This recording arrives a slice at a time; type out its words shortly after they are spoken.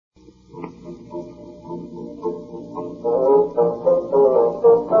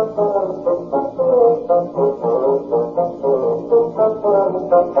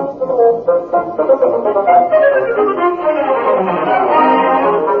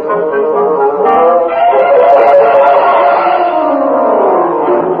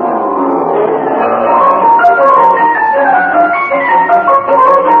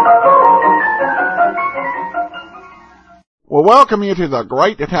We'll welcome you to the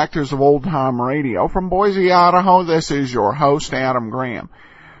Great Detectives of Old Time Radio. From Boise, Idaho, this is your host, Adam Graham.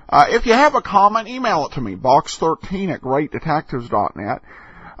 If you have a comment, email it to me, box13@greatdetectives.net.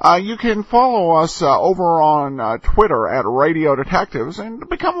 You can follow us over on Twitter at Radio Detectives and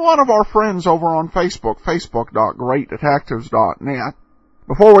become one of our friends over on Facebook, facebook.greatdetectives.net.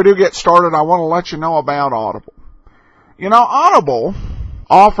 Before we do get started, I want to let you know about Audible. You know, Audible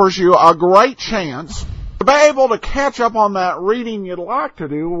offers you a great chance to be able to catch up on that reading you'd like to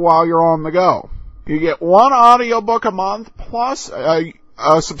do while you're on the go. You get one audiobook a month plus a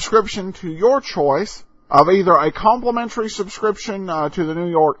subscription to your choice of either a complimentary subscription to the New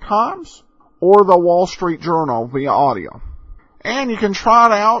York Times or the Wall Street Journal via audio. And you can try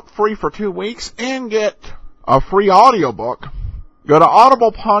it out free for 2 weeks and get a free audiobook. Go to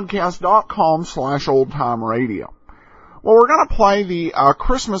audiblepodcast.com/oldtimeradio. Well, we're going to play the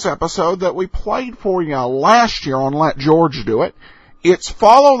Christmas episode that we played for you last year on Let George Do It. It's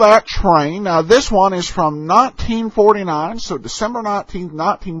Follow That Train. Now, this one is from 1949, so December 19th,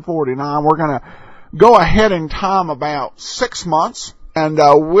 1949. We're going to go ahead in time about 6 months, and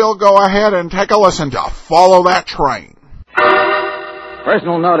we'll go ahead and take a listen to Follow That Train.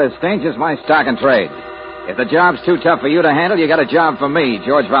 Personal notice, changes my stock and trade. If the job's too tough for you to handle, you got a job for me,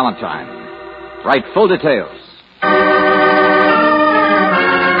 George Valentine. Write full details.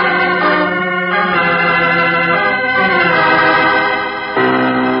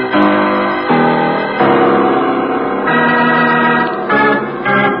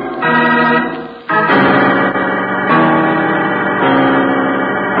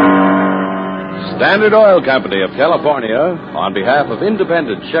 Standard Oil Company of California, on behalf of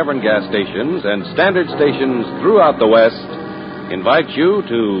independent Chevron gas stations and standard stations throughout the West, invites you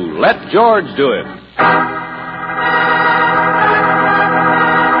to Let George Do It.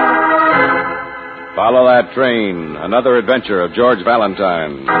 Follow That Train, another adventure of George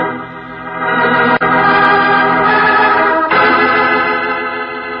Valentine.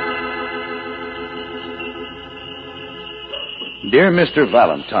 Dear Mr.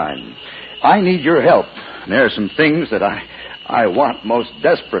 Valentine, I need your help. There are some things that I want most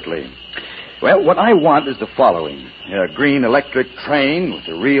desperately. Well, what I want is the following. A green electric train with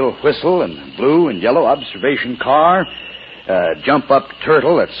a real whistle and a blue and yellow observation car, a jump-up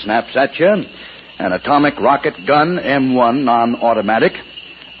turtle that snaps at you, an atomic rocket gun, M1 non-automatic,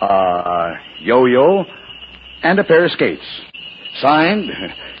 a yo-yo, and a pair of skates. Signed,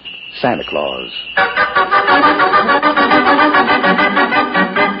 Santa Claus.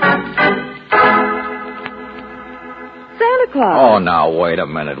 Claus. Oh, now, wait a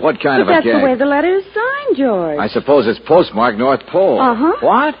minute. What kind of a That's gag? the way the letter is signed, George. I suppose it's postmarked North Pole. Uh-huh.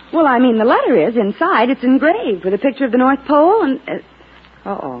 What? Well, I mean, the letter is. Inside, it's engraved with a picture of the North Pole and...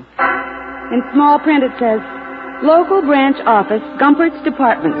 Uh-oh. In small print, it says, Local Branch Office, Gumpert's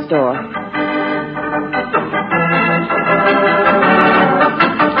Department Store.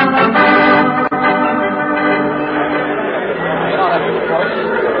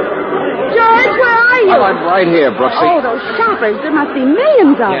 George, where are you? Oh, I'm right here, Brooksy. Oh, those shoppers. There must be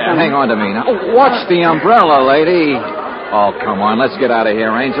millions of them. Hang on to me now. Oh, watch the umbrella, lady. Oh, come on. Let's get out of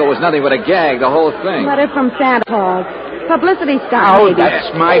here, Angel. It was nothing but a gag, the whole thing. Letter from Santa Claus. Publicity stunt, Oh, maybe.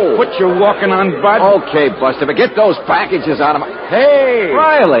 that's my foot you're walking on, bud. Okay, Buster, but get those packages out of my... Hey!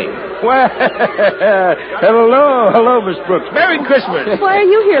 Riley! Well, hello, Miss Brooks. Merry Christmas. Why are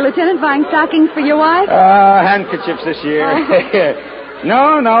you here, Lieutenant, buying stockings for your wife? Handkerchiefs this year.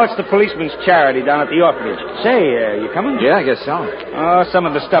 No, it's the policeman's charity down at the orphanage. Say, you coming? Yeah, I guess so. Oh, some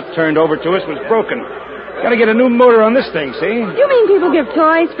of the stuff turned over to us was broken. Gotta get a new motor on this thing, see? You mean people give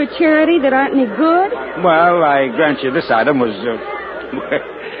toys for charity that aren't any good? Well, I grant you this item was,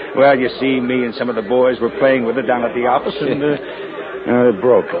 well, you see, me and some of the boys were playing with it down at the office, and it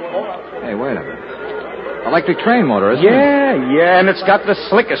broke. Hey, wait a minute. Electric train motor, isn't it? Yeah, and it's got the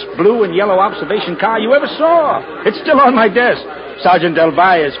slickest blue and yellow observation car you ever saw. It's still on my desk. Sergeant Del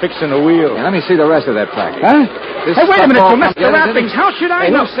Valle is fixing the wheel. Yeah, let me see the rest of that package. Huh? This Hey, wait a minute, stuff you messed the wrappings. How should I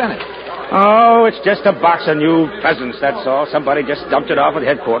know? Who sent it? Oh, it's just a box of new presents, that's all. Somebody just dumped it off at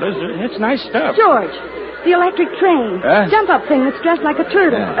headquarters. It's nice stuff. George, the electric train. Huh? Jump-up thing that's dressed like a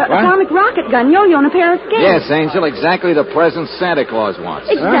turtle. Yeah. Atomic rocket gun, yo-yo, and a pair of skates. Yes, Angel, exactly the present Santa Claus wants.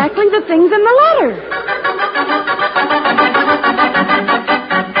 Exactly the things in the letter.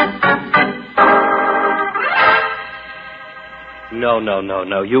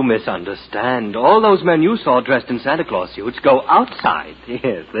 No. You misunderstand. All those men you saw dressed in Santa Claus suits go outside.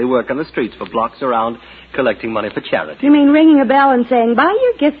 Yes, they work on the streets for blocks around collecting money for charity. You mean ringing a bell and saying, buy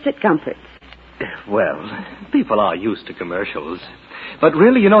your gifts at Comfort's? Well, people are used to commercials. But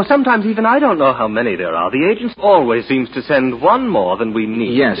really, sometimes even I don't know how many there are. The agent always seems to send one more than we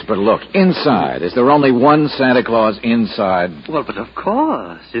need. Yes, but look, inside. Is there only one Santa Claus inside? Well, but of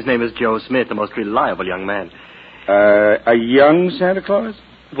course. His name is Joe Smith, the most reliable young man. A young Santa Claus?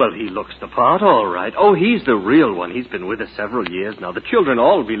 Well, he looks the part, all right. Oh, he's the real one. He's been with us several years now. The children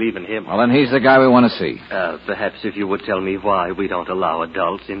all believe in him. Well, then he's the guy we want to see. Perhaps if you would tell me why we don't allow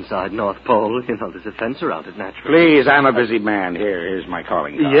adults inside North Pole. There's a fence around it, naturally. Please, I'm a busy man. Here's my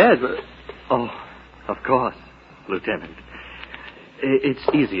calling card. Yes, but... Oh, of course, Lieutenant. It's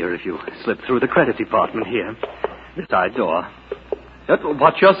easier if you slip through the credit department here. The side door.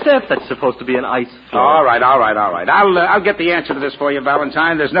 Watch your step. That's supposed to be an ice floor. All right. I'll get the answer to this for you,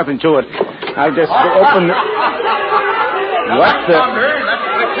 Valentine. There's nothing to it. I'll just open the... What the...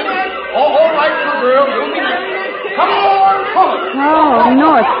 Oh,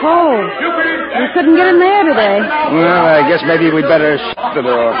 North Pole. We couldn't get in there today. Well, I guess maybe we'd better shut the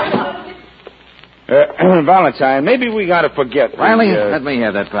door. Valentine, maybe we gotta forget... Riley, let me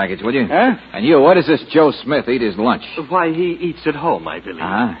have that package, will you? Huh? And you, where does this Joe Smith eat his lunch? Why, he eats at home, I believe.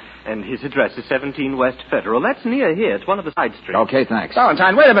 Uh-huh. And his address is 17 West Federal. That's near here. It's one of the side streets. Okay, thanks.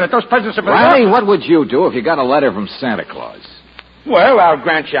 Valentine, wait a minute. Those presents are for... Riley, what would you do if you got a letter from Santa Claus? Well, I'll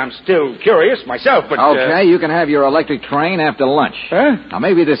grant you I'm still curious myself, but... Okay, you can have your electric train after lunch. Huh? Now,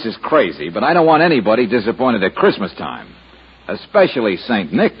 maybe this is crazy, but I don't want anybody disappointed at Christmas time. Especially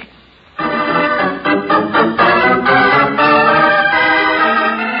St. Nick.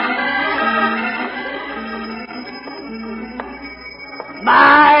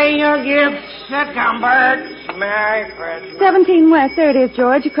 Buy your gifts at Gumbert's. Merry Christmas. 17 West. There it is,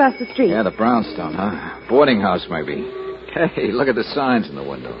 George, across the street. Yeah, the brownstone, huh? Boarding house, maybe. Hey, look at the signs in the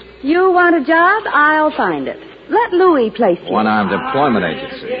window. You want a job? I'll find it. Let Louis place you. One-armed employment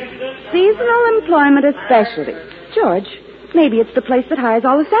agency. Seasonal employment especially. George, maybe it's the place that hires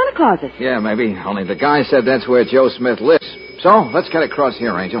all the Santa Clauses. Yeah, maybe. Only the guy said that's where Joe Smith lives. So, let's get across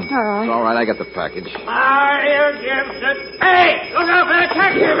here, Angel. All right. It's all right, I got the package. Buy your gifts at... Hey, look out for that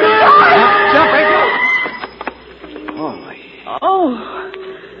taxi. Jump, Angel. Holy. Oh,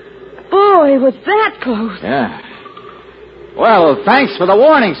 boy, was that close. Yeah. Well, thanks for the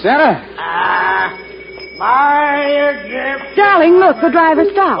warning, Santa. Buy your gifts. Darling, look, the driver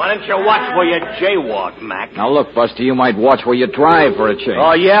stopped. Why don't you watch where you jaywalk, Mac? Now, look, Buster, you might watch where you drive for a change.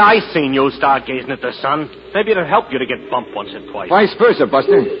 Oh, yeah, I seen you stargazing at the sun. Maybe it'll help you to get bumped once or twice. Vice versa,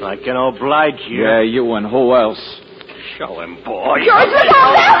 Buster. I can oblige you. Yeah, you and who else? Show him, boy. George, look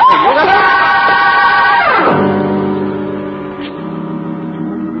out there!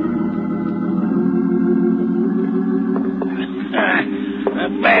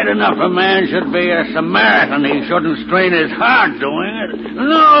 Bad enough a man should be a Samaritan. He shouldn't strain his heart doing it.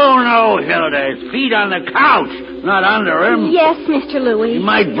 No, Hilda. His feet on the couch, not under him. Yes, Mr. Louis. He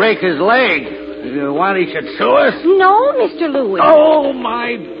might break his leg. You want he should sue us? No, Mr. Louis. Oh,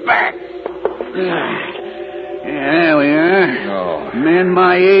 my back. There we are. Oh. Men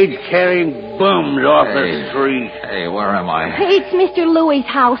my age carrying bums off the street. Hey, where am I? It's Mr. Louis'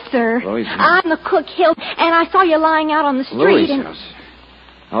 house, sir. Louis' house? I'm the Cook Hill, and I saw you lying out on the street. Louis' and... house.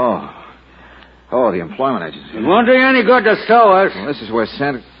 Oh, the employment agency. It won't do you any good to sue us. Well, this is where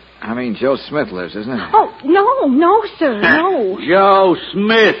Joe Smith lives, isn't it? Oh, no, sir, no. Joe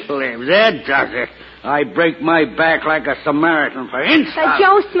Smith lives. That does it. I break my back like a Samaritan for insult.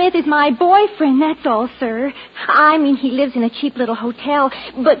 Joe Smith is my boyfriend, that's all, sir. I mean, he lives in a cheap little hotel,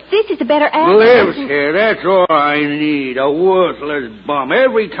 but this is a better address. Lives here, that's all I need. A worthless bum.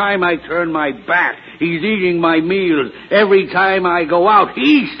 Every time I turn my back, he's eating my meals. Every time I go out,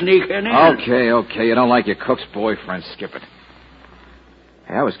 he's sneaking in. Okay. You don't like your cook's boyfriend. Skip it.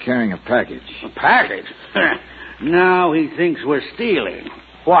 Hey, I was carrying a package. A package? Now he thinks we're stealing.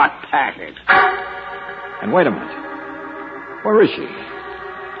 What package? And wait a minute. Where is she?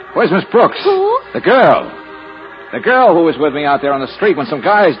 Where's Miss Brooks? Who? The girl. The girl who was with me out there on the street when some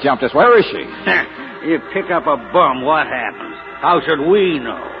guys jumped us. Where is she? You pick up a bum, what happens? How should we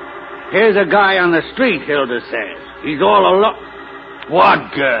know? Here's a guy on the street, Hilda says. He's all alone.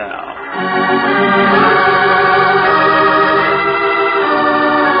 What girl?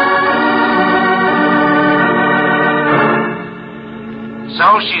 So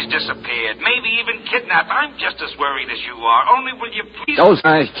she's disappeared, maybe even kidnapped. I'm just as worried as you are. Only will you please... Those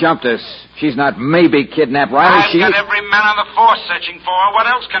guys jumped us. She's not maybe kidnapped, Riley. I've got every man on the force searching for her. What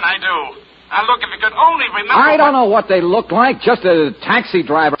else can I do? Now, look, if you could only remember... I don't know what they looked like. Just a taxi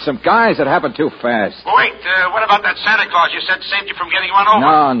driver. Some guys that happened too fast. Wait, what about that Santa Claus you said saved you from getting run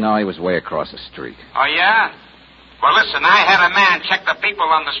over? No, he was way across the street. Oh, yeah? Well, listen, I had a man check the people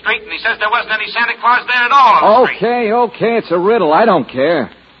on the street, and he says there wasn't any Santa Claus there at all on the street. Okay, it's a riddle. I don't care.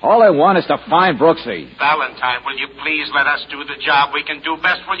 All I want is to find Brooksy. Valentine, will you please let us do the job we can do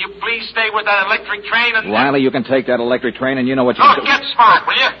best? Will you please stay with that electric train and... Riley, you can take that electric train, and you know what you Don't do. get smart,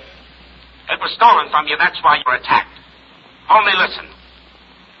 will you? It was stolen from you. That's why you were attacked. Only listen.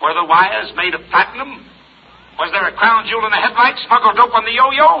 Were the wires made of platinum? Was there a crown jewel in the headlight smuggled dope on the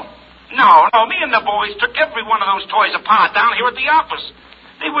yo-yo? No. Me and the boys took every one of those toys apart down here at the office.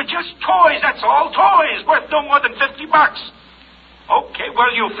 They were just toys, that's all. Toys worth no more than $50. Okay,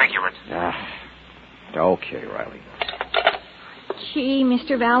 well, you figure it. Okay, Riley. Gee,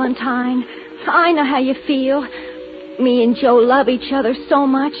 Mr. Valentine, I know how you feel. Me and Joe love each other so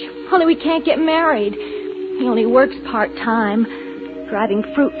much, only we can't get married. He only works part-time, driving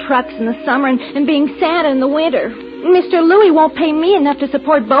fruit trucks in the summer and being Santa in the winter. Mr. Louie won't pay me enough to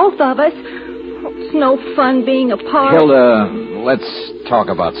support both of us. It's no fun being apart. Hilda, let's talk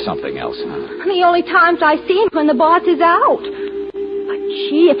about something else. The only times I see him when the boss is out. But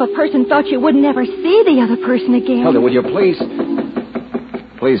gee, if a person thought you would never see the other person again. Hilda, will you please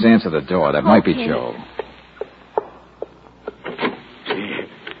answer the door? That might be Joe.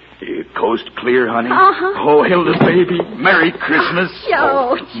 Coast clear, honey? Uh-huh. Oh, Hilda, baby, Merry Christmas.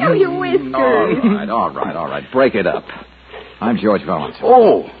 Joe, show your whiskers. All right. Break it up. I'm George Valentine.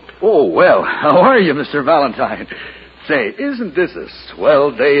 Oh, well, how are you, Mr. Valentine? Say, isn't this a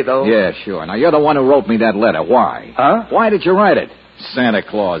swell day, though? Yeah, sure. Now, you're the one who wrote me that letter. Why? Huh? Why did you write it? Santa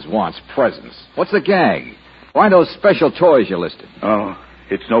Claus wants presents. What's the gag? Why those special toys you listed? Oh,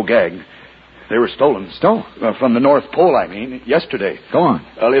 it's no gag. They were stolen. Stolen? From the North Pole, yesterday. Go on.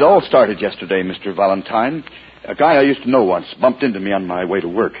 Well, it all started yesterday, Mr. Valentine. A guy I used to know once bumped into me on my way to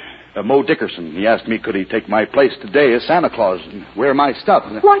work. Mo Dickerson. He asked me could he take my place today as Santa Claus and wear my stuff.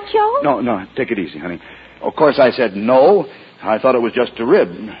 What, Joe? No, take it easy, honey. Of course, I said no. I thought it was just a rib.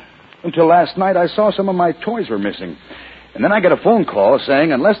 Until last night, I saw some of my toys were missing. And then I got a phone call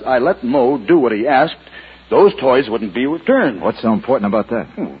saying unless I let Mo do what he asked, those toys wouldn't be returned. What's so important about that?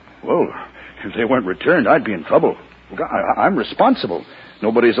 Well, if they weren't returned, I'd be in trouble. I'm responsible.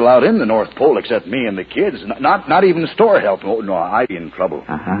 Nobody's allowed in the North Pole except me and the kids. Not even store help. Oh, no, I'd be in trouble.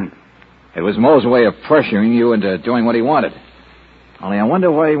 Uh-huh. It was Mo's way of pressuring you into doing what he wanted. Only I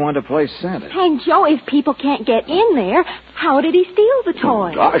wonder why he wanted to play Santa. And, Joe, if people can't get in there, how did he steal the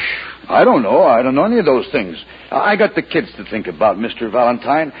toys? Gosh, I don't know. I don't know any of those things. I got the kids to think about, Mr.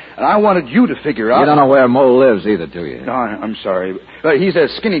 Valentine, and I wanted you to figure out... You don't know where Mo lives either, do you? No, I'm sorry. He's a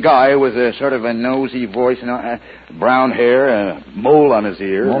skinny guy with a sort of a nosy voice, brown hair, a mole on his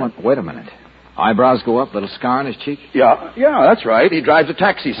ear. Wait a minute. Eyebrows go up, little scar on his cheek? Yeah, that's right. He drives a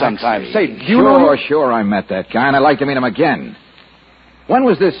taxi sometimes. Say, do you know him? Sure, I met that guy, and I'd like to meet him again. When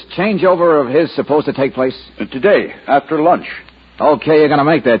was this changeover of his supposed to take place? Today, after lunch. Okay, you're going to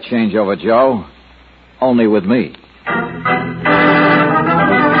make that changeover, Joe. Only with me.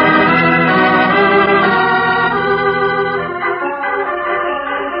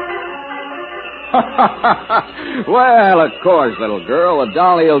 Well, of course, little girl. The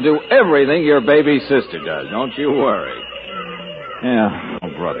dolly will do everything your baby sister does. Don't you worry. Yeah. Oh,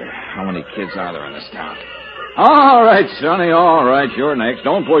 brother. How many kids are there in this town? All right, Sonny. All right. You're next.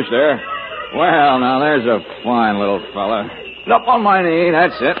 Don't push there. Well, now, there's a fine little fella. Up on my knee.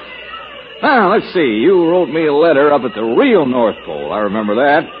 That's it. Now, let's see. You wrote me a letter up at the real North Pole. I remember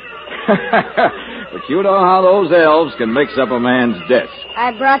that. But you know how those elves can mix up a man's debts.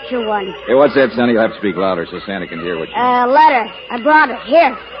 I brought you one. Hey, what's that, Sonny? You'll have to speak louder so Santa can hear what you... Letter. I brought it.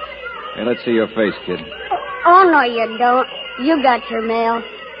 Here. Hey, let's see your face, kid. Oh, no, you don't. You got your mail.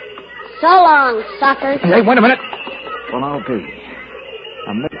 So long, suckers. Hey, wait a minute. Well, I'll be.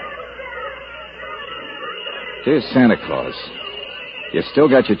 A minute. Dear Santa Claus, you still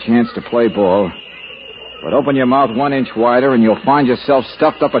got your chance to play ball, but open your mouth 1 inch wider and you'll find yourself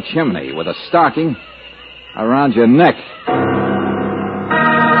stuffed up a chimney with a stocking around your neck.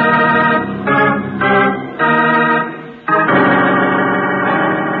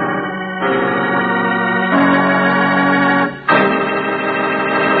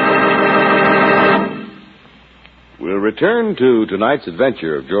 We'll return to tonight's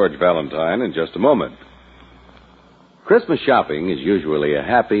adventure of George Valentine in just a moment. Christmas shopping is usually a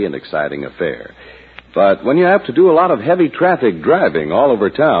happy and exciting affair. But when you have to do a lot of heavy traffic driving all over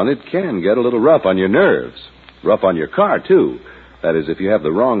town, it can get a little rough on your nerves. Rough on your car, too. That is, if you have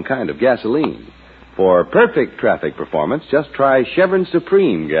the wrong kind of gasoline. For perfect traffic performance, just try Chevron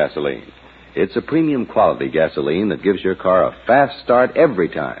Supreme gasoline. It's a premium quality gasoline that gives your car a fast start every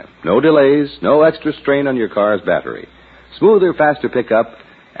time. No delays, no extra strain on your car's battery. Smoother, faster pickup,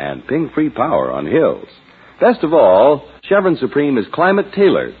 and ping-free power on hills. Best of all, Chevron Supreme is climate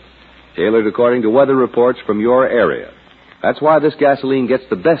tailored according to weather reports from your area. That's why this gasoline gets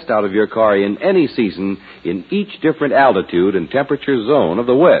the best out of your car in any season, in each different altitude and temperature zone of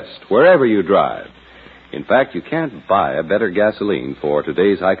the West, wherever you drive. In fact, you can't buy a better gasoline for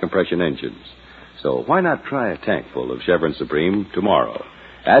today's high-compression engines. So why not try a tank full of Chevron Supreme tomorrow?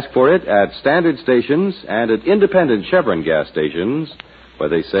 Ask for it at standard stations and at independent Chevron gas stations, where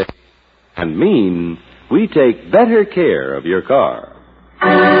they say and mean we take better care of your car.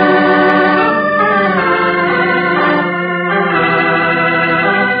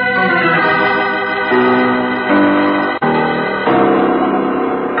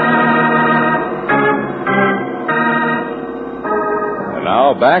 And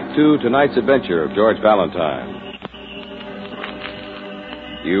now back to tonight's adventure of George Valentine.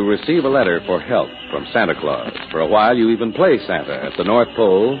 You receive a letter for help from Santa Claus. For a while, you even play Santa at the North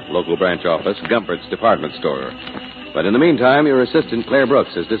Pole, local branch office, Gumpert's department store. But in the meantime, your assistant, Claire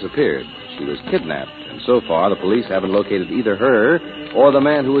Brooks, has disappeared. She was kidnapped, and so far, the police haven't located either her or the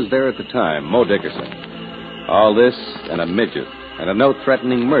man who was there at the time, Mo Dickerson. All this and a midget, and a note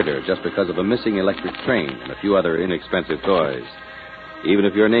threatening murder just because of a missing electric train and a few other inexpensive toys. Even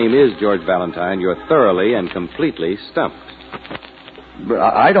if your name is George Valentine, you're thoroughly and completely stumped. But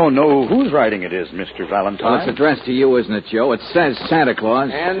I don't know whose writing it is, Mr. Valentine. Well, it's addressed to you, isn't it, Joe? It says Santa Claus.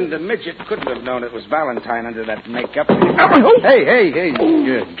 And the midget couldn't have known it was Valentine under that makeup. Hey,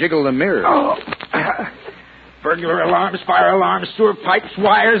 jiggle the mirror. Oh. Burglar alarms, fire alarms, sewer pipes,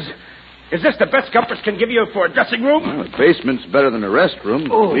 wires. Is this the best Gumpers can give you for a dressing room? Well, the basement's better than a restroom.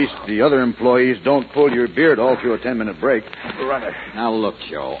 Oh. At least the other employees don't pull your beard all through a 10-minute break. Brother. Now, look,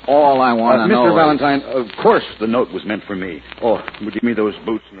 Joe, all I want to know Mr. Valentine, of course the note was meant for me. Oh, would you give me those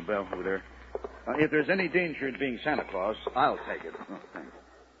boots and the bell over there? If there's any danger in being Santa Claus, I'll take it. Oh, thanks.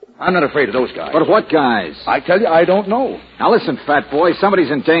 I'm not afraid of those guys. But what guys? I tell you, I don't know. Now, listen, fat boy, somebody's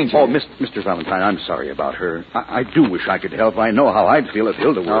in danger. Oh, Mr. Valentine, I'm sorry about her. I do wish I could help. I know how I'd feel if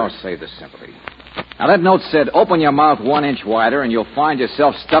Hilda were. Oh, save the sympathy. Now, that note said, open your mouth 1 inch wider and you'll find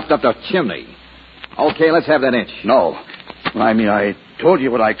yourself stuffed up the chimney. Okay, let's have that inch. No. I mean, I told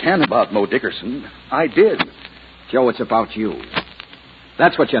you what I can about Mo Dickerson. I did. Joe, it's about you.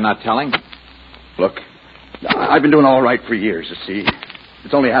 That's what you're not telling. Look, I've been doing all right for years, you see.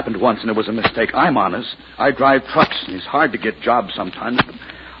 It's only happened once, and it was a mistake. I'm honest. I drive trucks, and it's hard to get jobs sometimes. But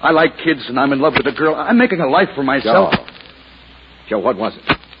I like kids, and I'm in love with a girl. I'm making a life for myself. Joe, what was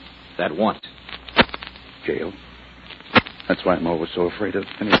it? That once. Jail. That's why I'm always so afraid of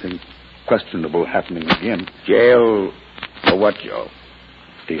anything questionable happening again. Jail for what, Joe?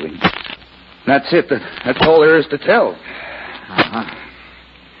 Stealing. That's it. That's all there is to tell. Uh-huh.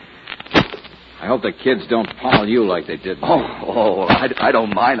 I hope the kids don't pummel you like they did me. I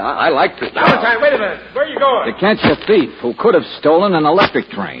don't mind. I like this. Valentine, wait a minute. Where are you going? To catch a thief who could have stolen an electric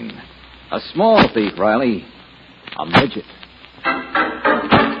train. A small thief, Riley. A midget.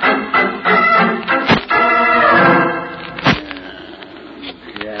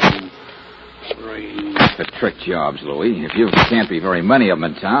 The trick jobs, Louie. If you can't be very many of them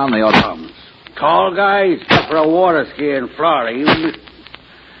in town, they ought to... Tall guy, for a water ski in Florida.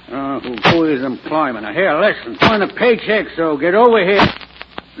 Who is employment? Now, here, listen. On a paycheck, so get over here.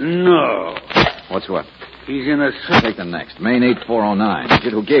 No. What's what? He's in a... Take the next. Main 8409. The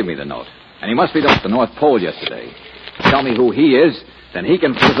kid who gave me the note. And he must be up at the North Pole yesterday. Tell me who he is, then he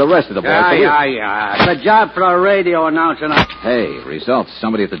can fool the rest of the boys. Yeah. It's a job for a radio announcer. Hey, results.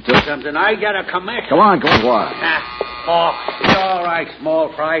 Somebody at the door. Something I got a commission. Go on, what? It's all right,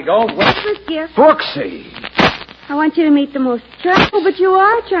 small fry. Don't worry. Brooksy, dear. Brooksy. I want you to meet the most charming, but you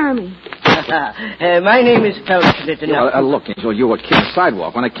are charming. My name is Felton. Look, Angel, you were kid on the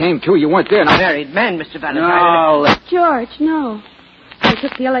sidewalk. When I came to, you weren't there. Now... Married man, Mr. Valentine. No. George, no. I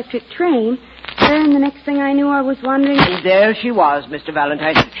took the electric train. And the next thing I knew, I was wondering... And there she was, Mr.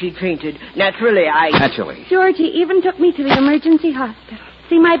 Valentine. She fainted. Naturally. George, he even took me to the emergency hospital.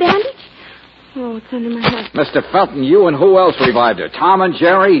 See my bandage? Oh, it's under my hat. Mr. Felton, you and who else revived her? Tom and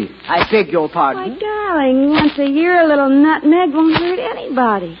Jerry? I beg your pardon. My darling, once a year a little nutmeg won't hurt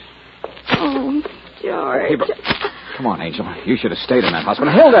anybody. Oh, George. Come on, Angel. You should have stayed in that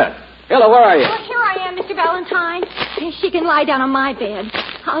hospital. Hilda, where are you? Oh, here I am, Mr. Valentine. She can lie down on my bed.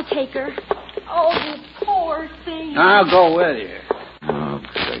 I'll take her. Oh, you poor thing. I'll go with you. Oh,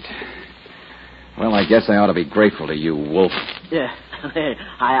 great. Well, I guess I ought to be grateful to you, Wolf. Yeah.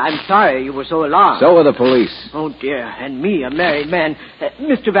 I'm sorry you were so alarmed. So were the police. Oh, dear. And me, a married man.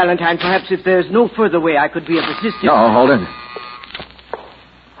 Mr. Valentine, perhaps if there's no further way I could be of assistance... No, hold it.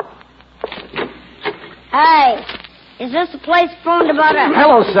 Hey, is this the place phoned about a...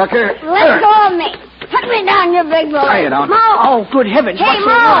 Hello, sucker. Let go of me. Put me down, you big boy. Lay it on. Mo! Oh, good heavens. Hey, What's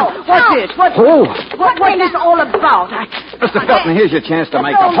going on? Mo! What's this? What's this all about? Mr. Felton, here's your chance to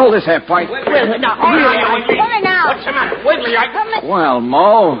make up. Hold this here, fight. Well, now, really, Put me down. What's the matter? Wiggly, Well,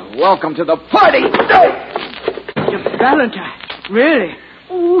 Mo, welcome to the party. Mr. Valentine, really?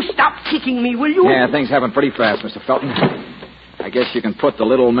 Oh, stop kicking me, will you? Yeah, things happen pretty fast, Mr. Felton. I guess you can put the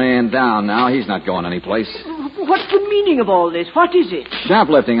little man down now. He's not going anyplace. What's the meaning of all this? What is it?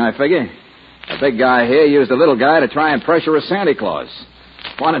 Shoplifting, I figure. The big guy here used the little guy to try and pressure a Santa Claus.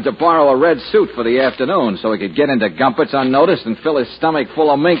 Wanted to borrow a red suit for the afternoon so he could get into Gumpert's unnoticed and fill his stomach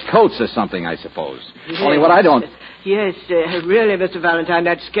full of mink coats or something, I suppose. Yes. Only what I don't... Yes, really, Mr. Valentine,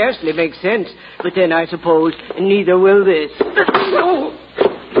 that scarcely makes sense. But then I suppose neither will this.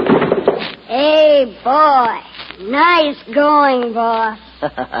 Hey, boy. Nice going, boss.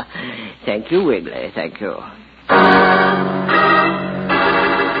 Thank you, Wiggly. Thank you.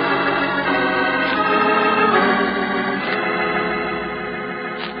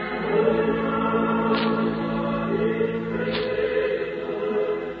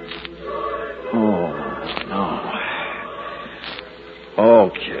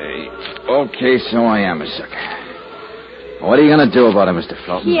 Okay, so I am a sucker. What are you going to do about it, Mr.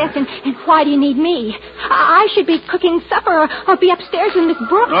 Felton? Yes, and why do you need me? I should be cooking supper or be upstairs with Miss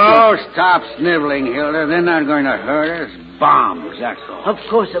Brooks. Oh, stop sniveling, Hilda. They're not going to hurt us. Bombs, that's all. Of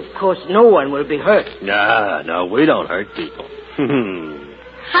course, no one will be hurt. No, we don't hurt people.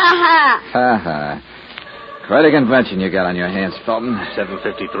 Ha Ha. Quite a convention you got on your hands, Felton.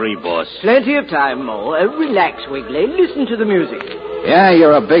 7:53, boss. Plenty of time, Mo. Relax, Wiggly. Listen to the music. Yeah,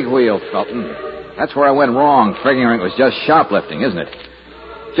 you're a big wheel, Felton. That's where I went wrong, figuring it was just shoplifting, isn't it?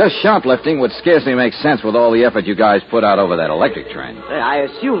 Just shoplifting would scarcely make sense with all the effort you guys put out over that electric train. I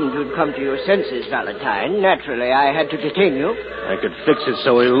assumed you'd come to your senses, Valentine. Naturally, I had to detain you. I could fix it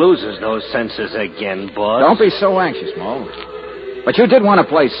so he loses those senses again, boss. Don't be so anxious, Mo. But you did want to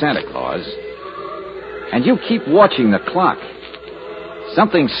play Santa Claus. And you keep watching the clock.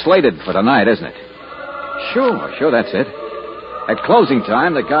 Something's slated for tonight, isn't it? Sure, that's it. At closing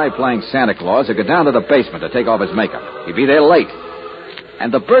time, the guy playing Santa Claus would go down to the basement to take off his makeup. He'd be there late.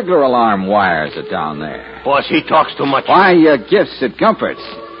 And the burglar alarm wires are down there. Boss, he talks too much. Buy your gifts at Gumpert's.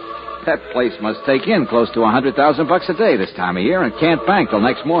 That place must take in close to $100,000 a day this time of year and can't bank till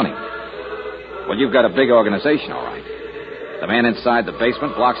next morning. Well, you've got a big organization, all right. The man inside the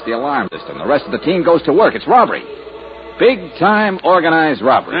basement blocks the alarm system. The rest of the team goes to work. It's robbery. Big-time organized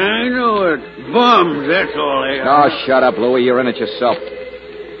robbery. I know it. Bums, that's all they are. Oh, shut up, Louie. You're in it yourself.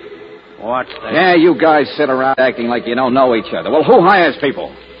 What's that? Yeah, you guys sit around acting like you don't know each other. Well, who hires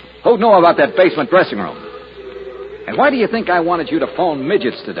people? Who knew about that basement dressing room? And why do you think I wanted you to phone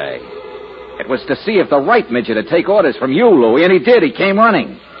midgets today? It was to see if the right midget would take orders from you, Louie, and he did. He came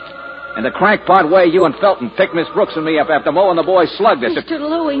running. And the crackpot way you and Felton picked Miss Brooks and me up after Mo and the boys slugged us. Mr.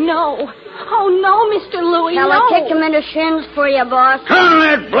 Louie, no. Oh, no, Mr. Louie, Shall no. I kick him in the shins for you, boss? Turn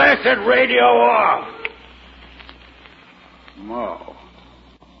that blasted radio off. Mo,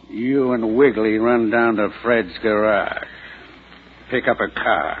 you and Wiggly run down to Fred's garage. Pick up a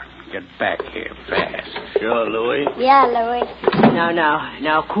car. Get back here fast. Sure, Louie. Yeah, Louis.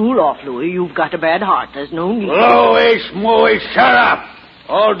 Now, cool off, Louie. You've got a bad heart. There's no need. Louis, Mooey, shut up.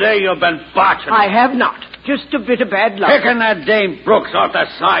 All day you've been botching. I have not. Just a bit of bad luck. Picking that Dame Brooks off the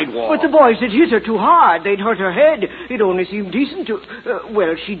sidewalk. But the boys had hit her too hard. They'd hurt her head. It only seemed decent to...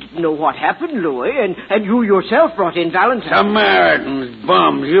 well, she didn't know what happened, Louis, and you yourself brought in Valentine. Samaritans,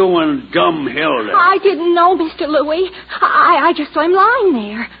 bums, you and dumb Hilda. I didn't know, Mr. Louie. I just saw him lying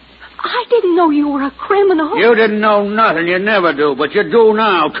there. I didn't know you were a criminal. You didn't know nothing. You never do, but you do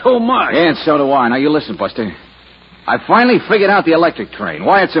now. Too much. Yeah, and so do I. Now, you listen, Buster. I finally figured out the electric train,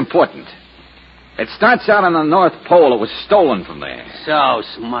 why it's important. It starts out on the North Pole. It was stolen from there. So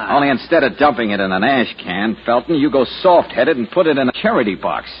smart. Only instead of dumping it in an ash can, Felton, you go soft-headed and put it in a charity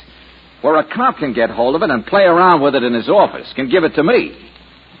box where a cop can get hold of it and play around with it in his office, can give it to me.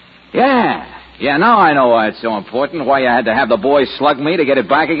 Yeah, now I know why it's so important, why you had to have the boys slug me to get it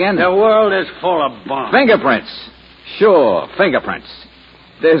back again. The world is full of bums. Fingerprints. Sure, fingerprints.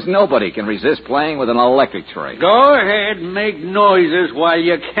 There's nobody can resist playing with an electric train. Go ahead and make noises while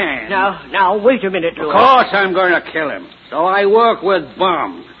you can. Now, wait a minute, Louis. Of course I'm going to kill him. So I work with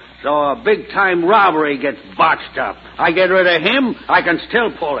bums. So a big-time robbery gets botched up. I get rid of him, I can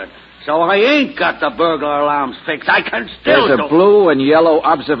still pull it. So I ain't got the burglar alarms fixed. I can still There's a blue and yellow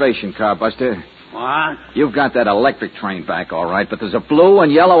observation car, Buster. What? You've got that electric train back, all right, but there's a blue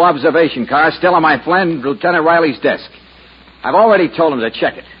and yellow observation car still on my friend Lieutenant Riley's desk. I've already told him to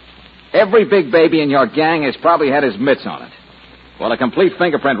check it. Every big baby in your gang has probably had his mitts on it. Well, a complete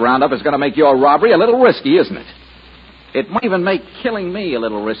fingerprint roundup is going to make your robbery a little risky, isn't it? It might even make killing me a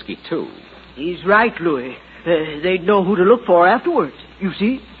little risky, too. He's right, Louis. They'd know who to look for afterwards. You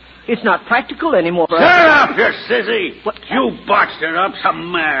see? It's not practical anymore. Shut up, you sissy! What? You botched it up, some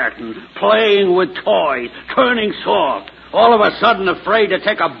Martin. Playing with toys, turning soft. All of a sudden afraid to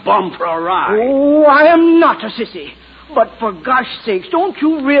take a bum for a ride. Oh, I am not a sissy. But for gosh sakes, don't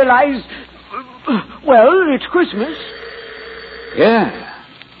you realize... Well, it's Christmas. Yeah.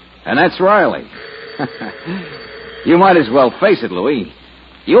 And that's Riley. You might as well face it, Louis.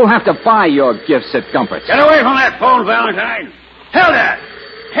 You'll have to buy your gifts at Gumpert's. Get away from that phone, Valentine.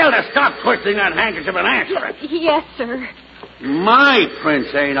 Hilda, stop twisting that handkerchief and answer it. Yes, sir. My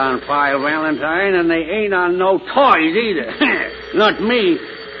prints ain't on file, Valentine, and they ain't on no toys either. Not me.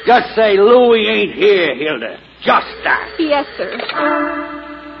 Just say Louis ain't here, Hilda. Just that. Yes, sir.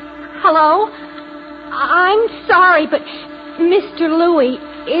 Hello? I'm sorry, but Mr. Louis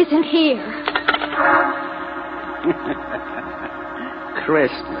isn't here.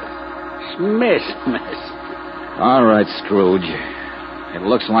 Christmas. All right, Scrooge. It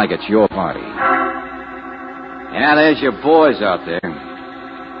looks like it's your party. Yeah, there's your boys out there.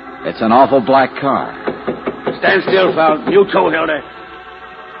 It's an awful black car. Stand still, Fal. You too, Hilda.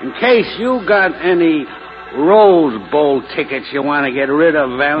 In case you got any Rose Bowl tickets you want to get rid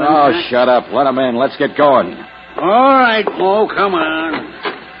of, Valentine. Oh, shut up. Let them in. Let's get going. All right. Oh, come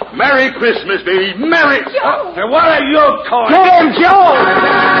on. Merry Christmas, baby. Merry... Joe! What are you talking? Get him, Joe!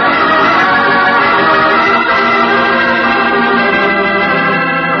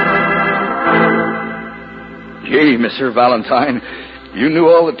 Gee, Mr. Valentine, you knew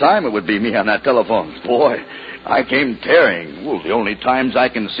all the time it would be me on that telephone. Boy, I came tearing. Well, the only times I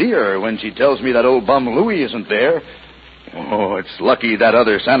can see her when she tells me that old bum Louis isn't there. Oh, it's lucky that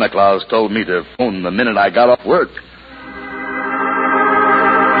other Santa Claus told me to phone the minute I got off work.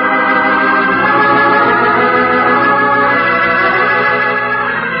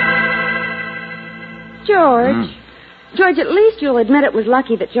 George. George, at least you'll admit it was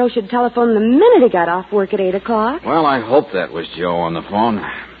lucky that Joe should telephone the minute he got off work at 8 o'clock. Well, I hope that was Joe on the phone.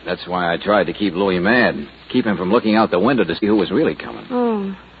 That's why I tried to keep Louis mad. Keep him from looking out the window to see who was really coming.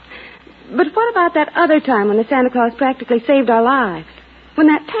 Oh. But what about that other time when the Santa Claus practically saved our lives? When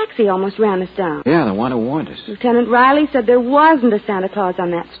that taxi almost ran us down. Yeah, the one who warned us. Lieutenant Riley said there wasn't a Santa Claus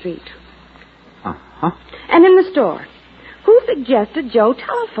on that street. Uh-huh. And in the store, who suggested Joe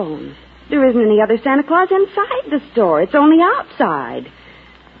telephone? There isn't any other Santa Claus inside the store. It's only outside.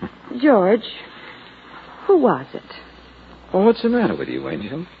 George, who was it? Well, what's the matter with you,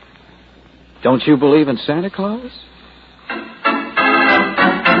 Angel? Don't you believe in Santa Claus?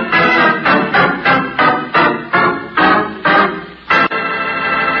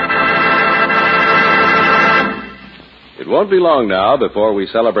 It won't be long now before we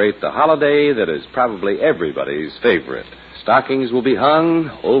celebrate the holiday that is probably everybody's favorite. Stockings will be hung,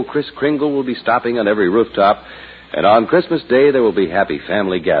 old Kris Kringle will be stopping on every rooftop, and on Christmas Day there will be happy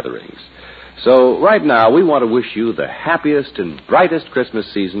family gatherings. So right now we want to wish you the happiest and brightest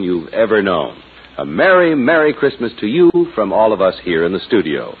Christmas season you've ever known. A Merry, Merry Christmas to you from all of us here in the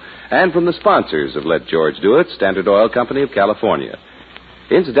studio, and from the sponsors of Let George Do It, Standard Oil Company of California.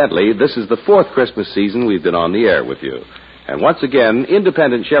 Incidentally, this is the 4th Christmas season we've been on the air with you. And once again,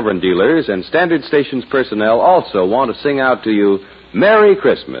 independent Chevron dealers and Standard Stations personnel also want to sing out to you, Merry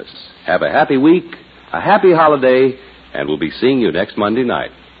Christmas. Have a happy week, a happy holiday, and we'll be seeing you next Monday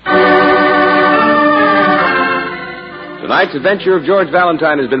night. Tonight's adventure of George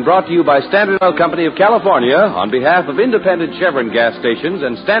Valentine has been brought to you by Standard Oil Company of California on behalf of independent Chevron gas stations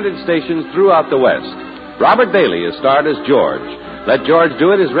and Standard stations throughout the West. Robert Bailey is starred as George. Let George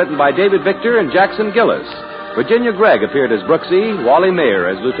Do It is written by David Victor and Jackson Gillis. Virginia Gregg appeared as Brooksy, Wally Mayer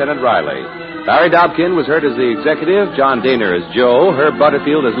as Lieutenant Riley. Larry Dobkin was heard as the executive, John Daner as Joe, Herb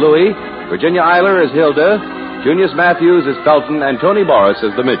Butterfield as Louis, Virginia Eiler as Hilda, Junius Matthews as Felton, and Tony Morris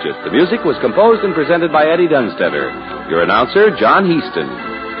as the Midget. The music was composed and presented by Eddie Dunstetter. Your announcer, John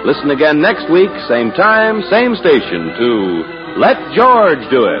Heaston. Listen again next week, same time, same station, to Let George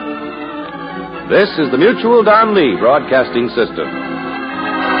Do It. This is the Mutual Don Lee Broadcasting System.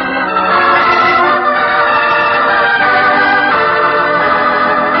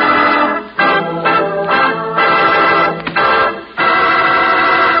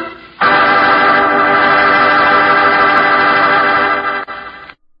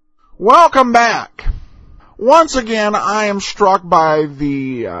 Welcome back. Once again, I am struck by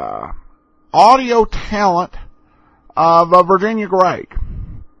the audio talent of Virginia Gregg.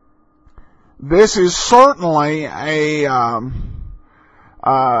 This is certainly a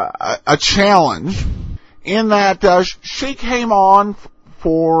challenge in that she came on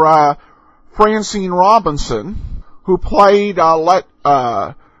for Francine Robinson, who played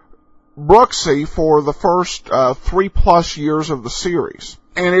Brooksy for the first 3+ years of the series.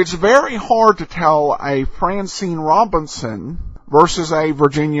 And it's very hard to tell a Francine Robinson versus a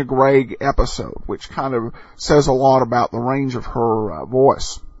Virginia Gregg episode, which kind of says a lot about the range of her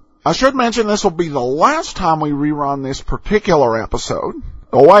voice. I should mention this will be the last time we rerun this particular episode.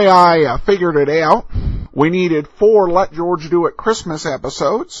 The way I figured it out, we needed 4 Let George Do It Christmas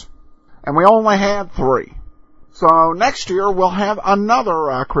episodes, and we only had 3. So next year we'll have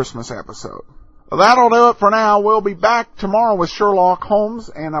another Christmas episode. That'll do it for now. We'll be back tomorrow with Sherlock Holmes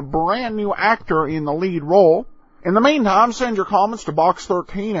and a brand new actor in the lead role. In the meantime, send your comments to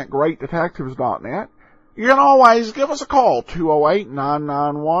box13@greatdetectives.net. You can always give us a call,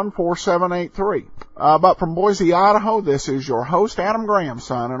 208-991-4783. But from Boise, Idaho, this is your host, Adam Graham,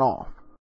 signing off.